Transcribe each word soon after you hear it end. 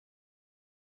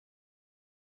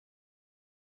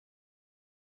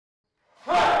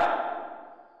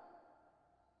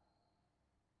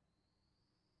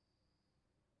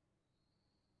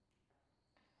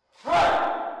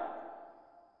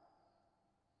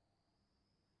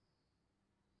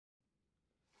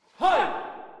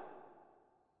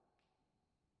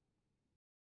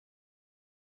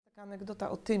Anegdota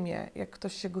o Tymie, jak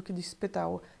ktoś się go kiedyś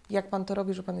spytał, jak pan to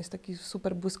robi, że pan jest taki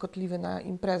super błyskotliwy na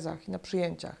imprezach i na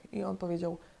przyjęciach. I on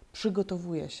powiedział,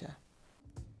 przygotowuję się.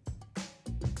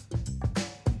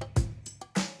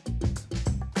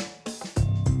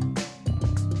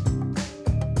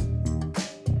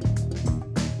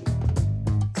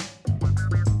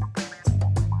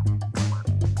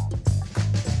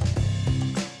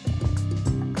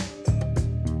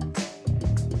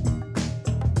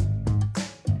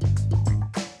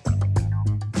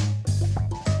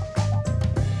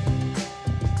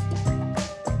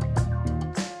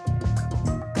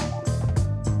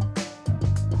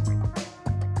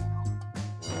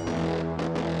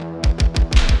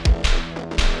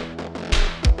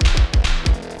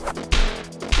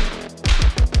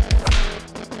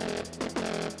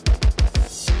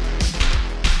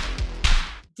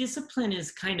 Discipline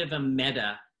is kind of a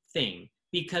meta thing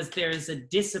because there's a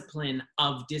discipline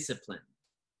of discipline,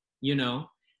 you know?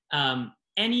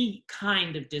 Any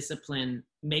kind of discipline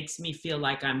makes me feel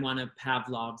like I'm one of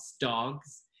Pavlov's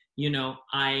dogs. You know,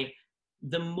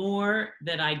 the more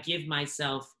that I give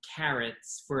myself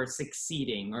carrots for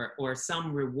succeeding or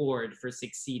some reward for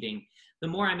succeeding, the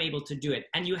more I'm able to do it.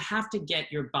 And you have to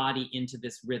get your body into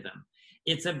this rhythm.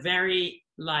 It's a very,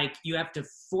 like, you have to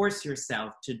force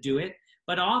yourself to do it.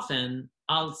 But often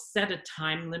I'll set a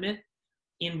time limit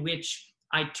in which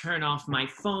I turn off my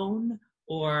phone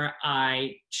or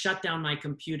I shut down my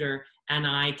computer, and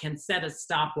I can set a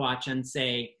stopwatch and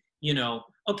say, you know,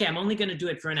 okay, I'm only going to do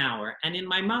it for an hour. And in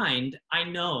my mind, I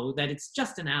know that it's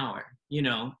just an hour, you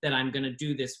know, that I'm going to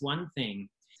do this one thing.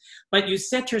 But you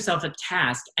set yourself a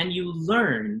task and you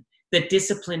learn that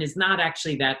discipline is not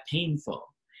actually that painful.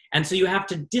 And so you have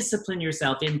to discipline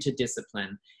yourself into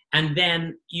discipline. And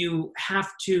then you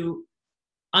have to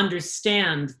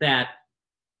understand that,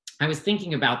 I was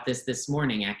thinking about this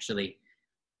morning, actually.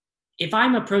 If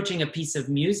I'm approaching a piece of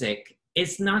music,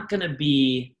 it's not going to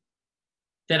be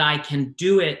that I can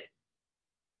do it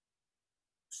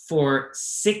for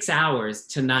 6 hours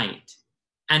tonight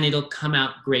and it'll come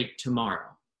out great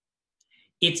tomorrow.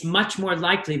 It's much more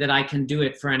likely that I can do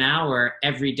it for an hour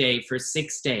every day for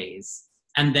 6 days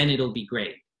and then it'll be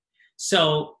great.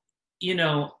 So, you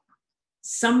know,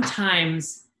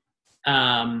 sometimes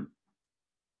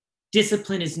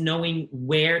discipline is knowing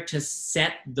where to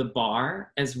set the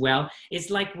bar as well. It's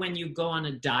like when you go on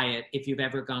a diet, if you've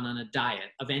ever gone on a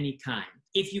diet of any kind.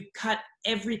 If you cut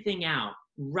everything out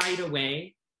right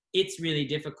away, it's really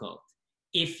difficult.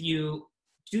 If you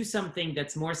do something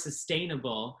that's more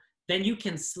sustainable, then you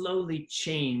can slowly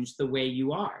change the way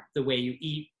you are, the way you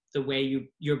eat, the way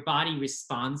your body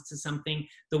responds to something,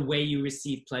 the way you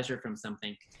receive pleasure from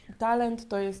something. Talent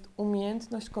to jest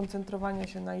umiejętność koncentrowania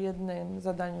się na jednym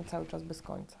zadaniu cały czas bez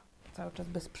końca. Cały czas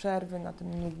bez przerwy na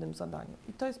tym nudnym zadaniu.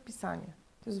 I to jest pisanie.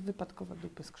 To jest wypadkowa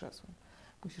dupy z krzesłem.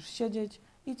 Musisz siedzieć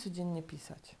i codziennie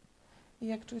pisać. I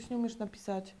jak czegoś nie umiesz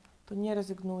napisać, to nie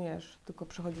rezygnujesz, tylko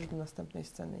przechodzisz do następnej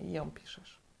sceny i ją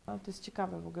piszesz. A to jest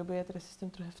ciekawe w ogóle, bo ja teraz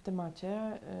jestem trochę w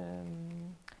temacie,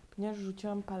 ponieważ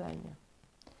rzuciłam palenie.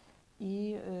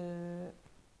 I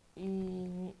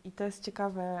to jest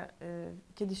ciekawe,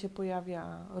 kiedy się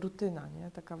pojawia rutyna,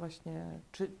 nie? Taka właśnie,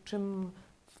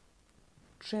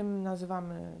 czym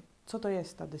nazywamy, co to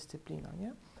jest ta dyscyplina,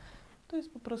 nie? To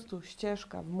jest po prostu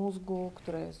ścieżka w mózgu,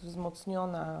 która jest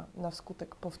wzmocniona na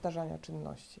skutek powtarzania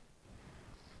czynności.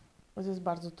 To jest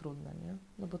bardzo trudne, nie?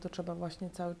 No bo to trzeba właśnie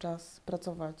cały czas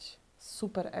pracować z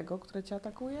super ego, które cię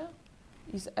atakuje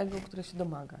i z ego, które się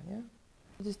domaga, nie?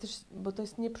 To jest też,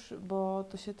 bo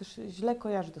to się też źle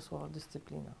kojarzy to słowo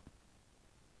dyscyplina.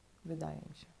 Wydaje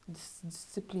mi się. Z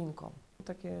dyscyplinką.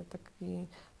 Taki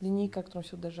linijka, którą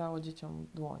się uderzało dzieciom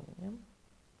w dłonie, nie?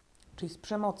 Czyli z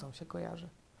przemocą się kojarzy.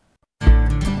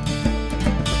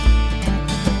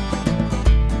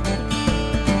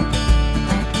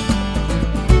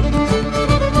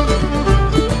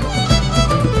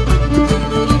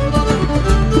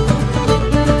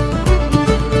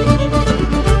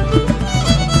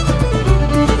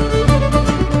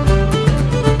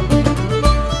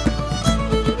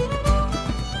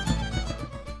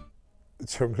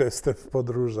 Ciągle jestem w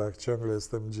podróżach, ciągle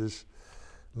jestem gdzieś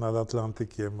nad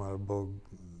Atlantykiem albo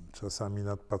czasami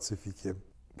nad Pacyfikiem.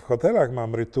 W hotelach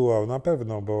mam rytuał na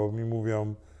pewno, bo mi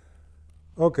mówią,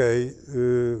 okej,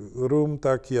 room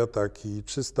taki a taki,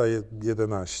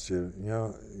 311.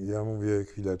 Ja mówię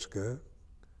chwileczkę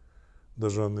do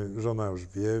żony, żona już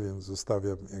wie, więc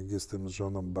zostawiam, jak jestem z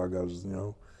żoną, bagaż z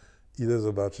nią, idę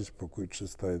zobaczyć pokój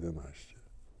 311.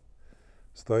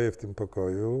 Stoję w tym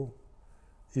pokoju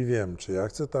i wiem, czy ja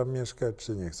chcę tam mieszkać,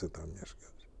 czy nie chcę tam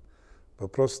mieszkać. Po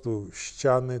prostu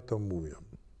ściany to mówią.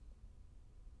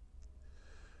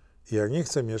 I jak nie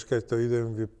chcę mieszkać, to idę i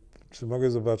mówię, czy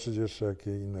mogę zobaczyć jeszcze,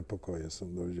 jakie inne pokoje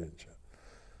są do wzięcia.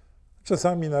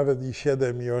 Czasami nawet i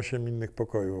 7, i 8 innych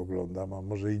pokojów oglądam, a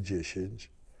może i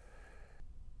 10.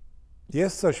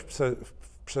 Jest coś w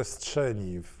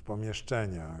przestrzeni, w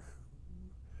pomieszczeniach,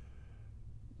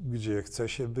 gdzie chce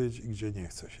się być i gdzie nie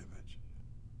chce się być.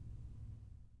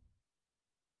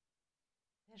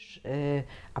 Też,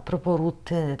 a propos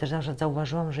rutyny, też na przykład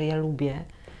zauważyłam, że ja lubię,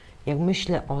 jak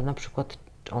myślę o na przykład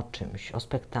o czymś, o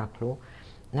spektaklu,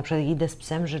 na przykład idę z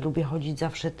psem, że lubię chodzić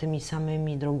zawsze tymi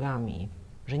samymi drogami,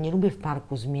 że nie lubię w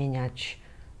parku zmieniać,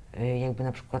 jakby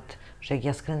na przykład, że jak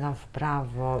ja skręcam w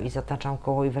prawo i zataczam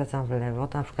koło i wracam w lewo,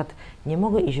 to na przykład nie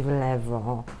mogę iść w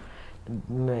lewo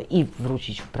i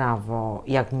wrócić w prawo,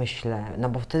 jak myślę, no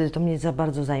bo wtedy to mnie za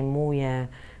bardzo zajmuje,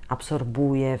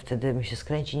 absorbuje, wtedy mi się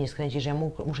skręci, nie skręci, że ja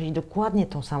muszę iść dokładnie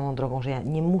tą samą drogą, że ja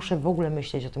nie muszę w ogóle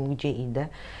myśleć o tym, gdzie idę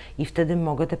i wtedy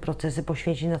mogę te procesy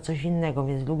poświęcić na coś innego,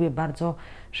 więc lubię bardzo,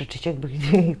 rzeczywiście jakby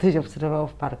ktoś obserwował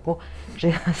w parku, że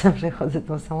ja zawsze chodzę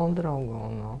tą samą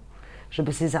drogą, no,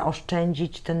 żeby sobie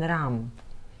zaoszczędzić ten ram.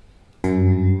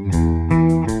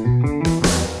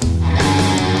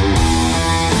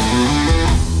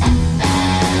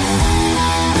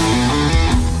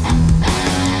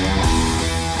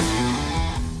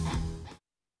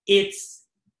 It's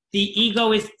the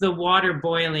ego is the water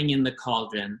boiling in the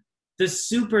cauldron. The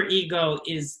superego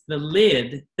is the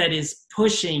lid that is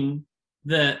pushing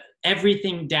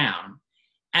everything down.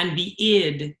 And the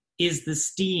id is the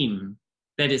steam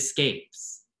that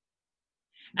escapes.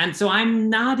 And so I'm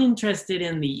not interested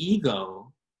in the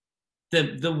ego,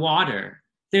 the water.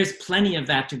 There's plenty of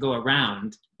that to go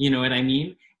around, you know what I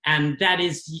mean? And that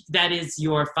is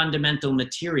your fundamental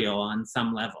material on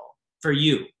some level for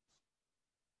you.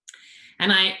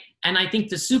 And I think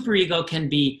the superego can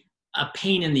be a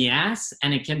pain in the ass,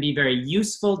 and it can be very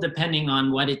useful depending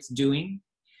on what it's doing.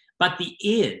 But the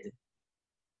id,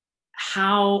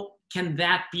 how can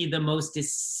that be the most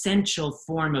essential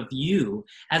form of you,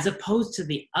 as opposed to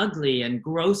the ugly and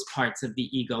gross parts of the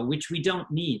ego, which we don't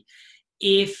need?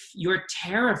 If you're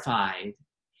terrified,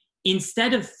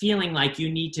 instead of feeling like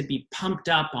you need to be pumped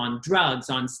up on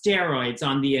drugs, on steroids,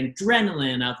 on the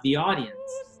adrenaline of the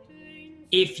audience,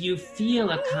 if you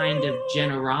feel a kind of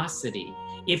generosity,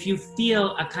 if you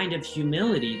feel a kind of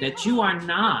humility that you are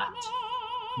not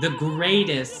the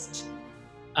greatest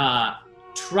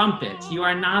trumpet, you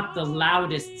are not the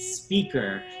loudest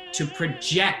speaker to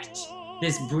project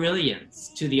this brilliance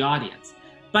to the audience,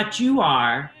 but you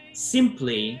are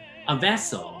simply a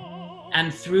vessel,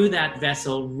 and through that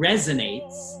vessel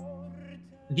resonates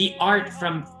the art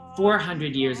from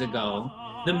 400 years ago,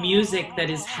 the music that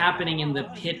is happening in the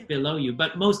pit below you.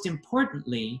 But most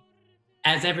importantly,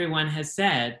 as everyone has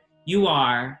said, you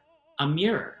are a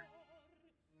mirror.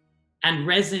 And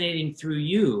resonating through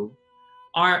you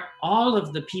are all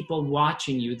of the people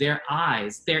watching you, their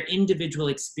eyes, their individual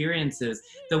experiences,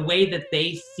 the way that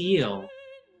they feel.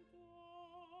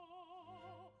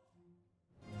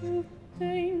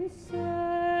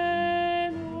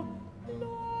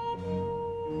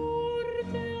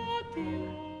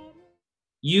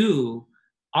 You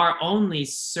are only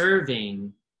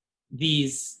serving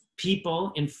these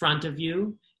people in front of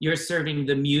you. You're serving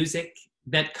the music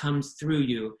that comes through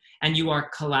you, and you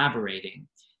are collaborating.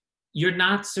 You're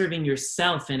not serving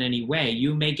yourself in any way.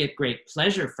 You may get great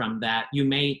pleasure from that.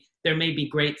 There may be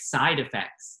great side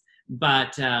effects,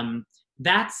 but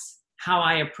that's how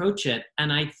I approach it.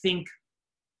 And I think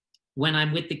when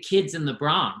I'm with the kids in the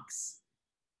Bronx,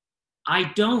 I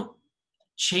don't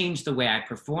change the way I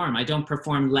perform. I don't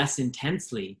perform less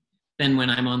intensely than when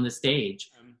I'm on the stage.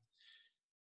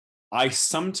 I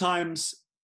sometimes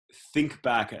think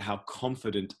back at how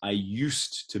confident I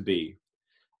used to be,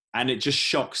 and it just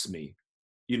shocks me,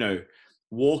 you know,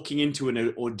 walking into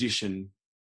an audition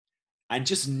and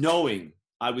just knowing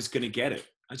I was going to get it.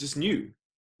 I just knew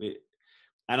it.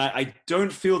 And I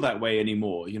don't feel that way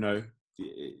anymore. You know,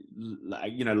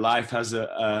 life has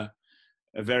a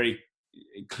very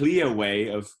clear way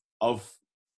of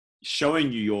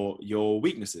showing you your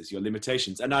weaknesses, your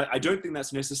limitations. And I don't think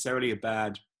that's necessarily a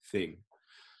bad thing.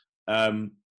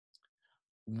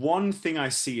 One thing I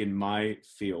see in my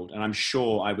field, and I'm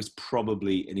sure I was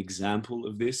probably an example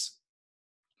of this,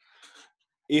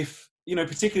 if, you know,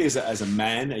 particularly as a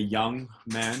man, a young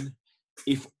man,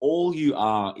 if all you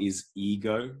are is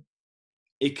ego,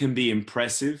 it can be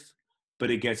impressive,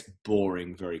 but it gets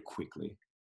boring very quickly.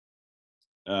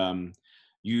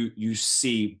 You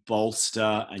see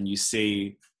bolster and you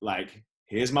see like,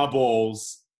 here's my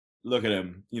balls, look at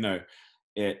them, you know,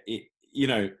 you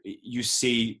know, you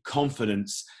see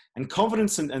confidence,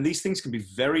 and these things can be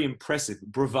very impressive,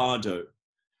 bravado,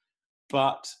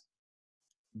 but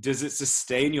does it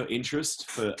sustain your interest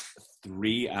for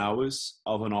 3 hours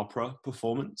of an opera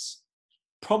performance?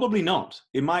 Probably not.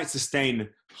 It might sustain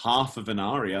half of an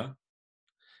aria,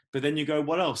 but then you go,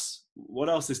 what else? What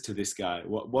else is to this guy?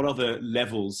 What other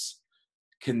levels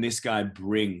can this guy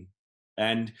bring?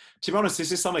 And to be honest,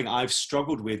 this is something I've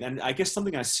struggled with, and I guess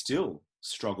something I still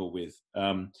struggle with.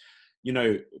 You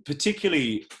know,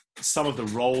 particularly some of the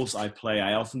roles I play,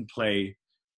 I often play,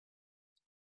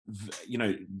 you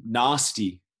know,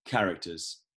 nasty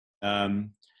characters.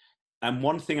 And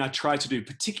one thing I try to do,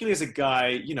 particularly as a guy,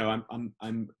 you know,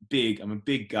 I'm big, I'm a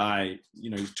big guy, you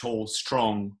know, tall,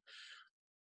 strong,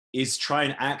 is try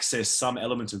and access some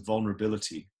element of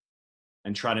vulnerability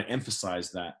and try to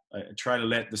emphasize that. Try to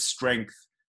let the strength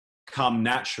come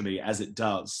naturally as it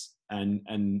does, and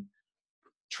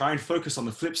try and focus on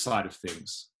the flip side of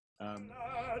things.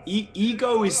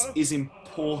 Ego is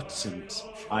important,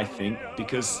 I think,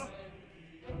 because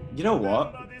you know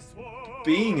what?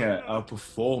 Being a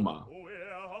performer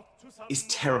is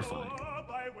terrifying.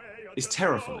 It's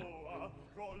terrifying,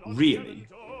 really.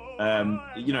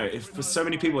 You know, if for so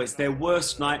many people it's their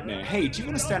worst nightmare. Hey, do you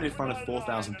want to stand in front of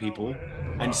 4,000 people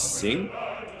and sing?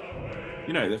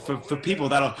 You know, for people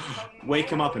that'll wake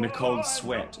them up in a cold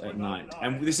sweat at night.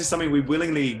 And this is something we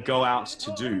willingly go out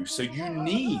to do. So you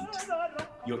need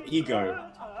your ego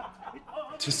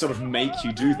to sort of make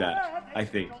you do that, I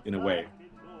think, in a way.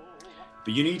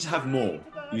 But you need to have more.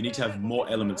 You need to have more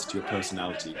elements to your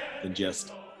personality than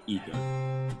just ego.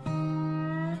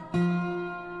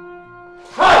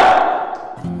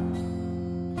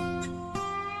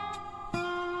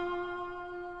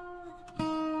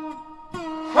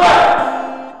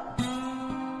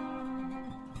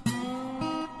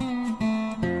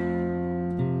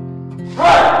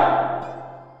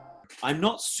 I'm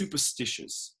not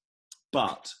superstitious,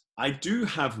 but I do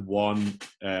have one,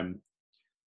 I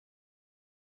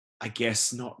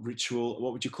guess not ritual,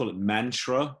 what would you call it,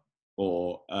 mantra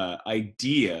or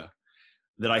idea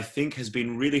that I think has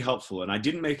been really helpful. And I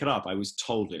didn't make it up, I was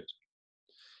told it.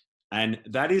 And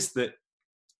that is that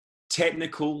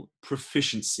technical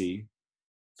proficiency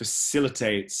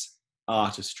facilitates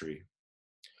artistry.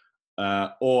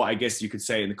 Or I guess you could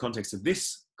say in the context of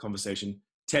this conversation,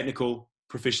 technical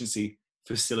proficiency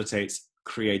facilitates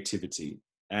creativity.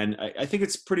 And I think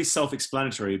it's pretty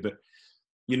self-explanatory, but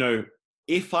you know,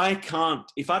 if I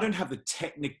don't have the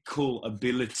technical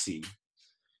ability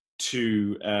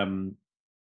to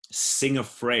sing a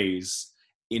phrase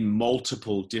in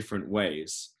multiple different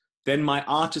ways, then my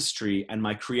artistry and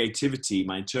my creativity,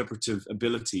 my interpretive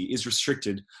ability is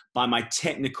restricted by my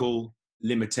technical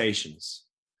limitations.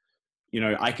 You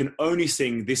know, I can only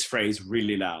sing this phrase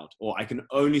really loud, or I can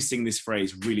only sing this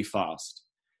phrase really fast.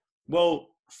 Well,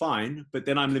 fine, but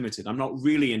then I'm limited. I'm not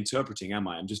really interpreting, am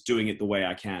I? I'm just doing it the way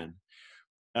I can.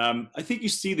 I think you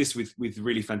see this with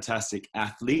really fantastic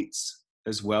athletes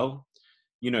as well.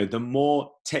 You know, the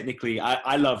more technically,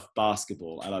 I love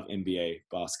basketball. I love NBA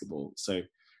basketball. So,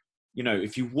 you know,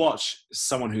 if you watch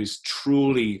someone who's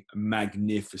truly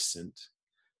magnificent,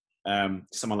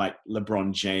 someone like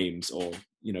LeBron James, or,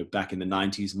 you know, back in the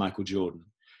 90s, Michael Jordan,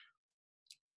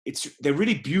 they're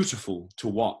really beautiful to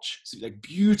watch. It's like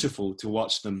beautiful to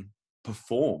watch them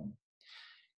perform.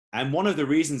 And one of the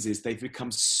reasons is they've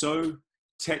become so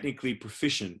technically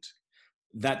proficient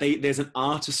that there's an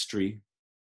artistry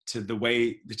to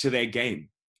their game.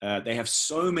 They have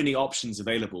so many options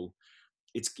available.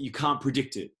 You can't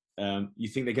predict it. You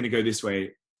think they're going to go this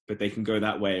way, but they can go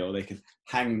that way, or they can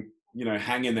hang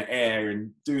in the air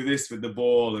and do this with the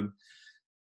ball. And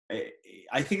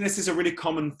I think this is a really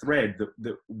common thread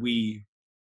that we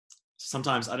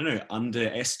sometimes, I don't know,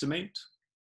 underestimate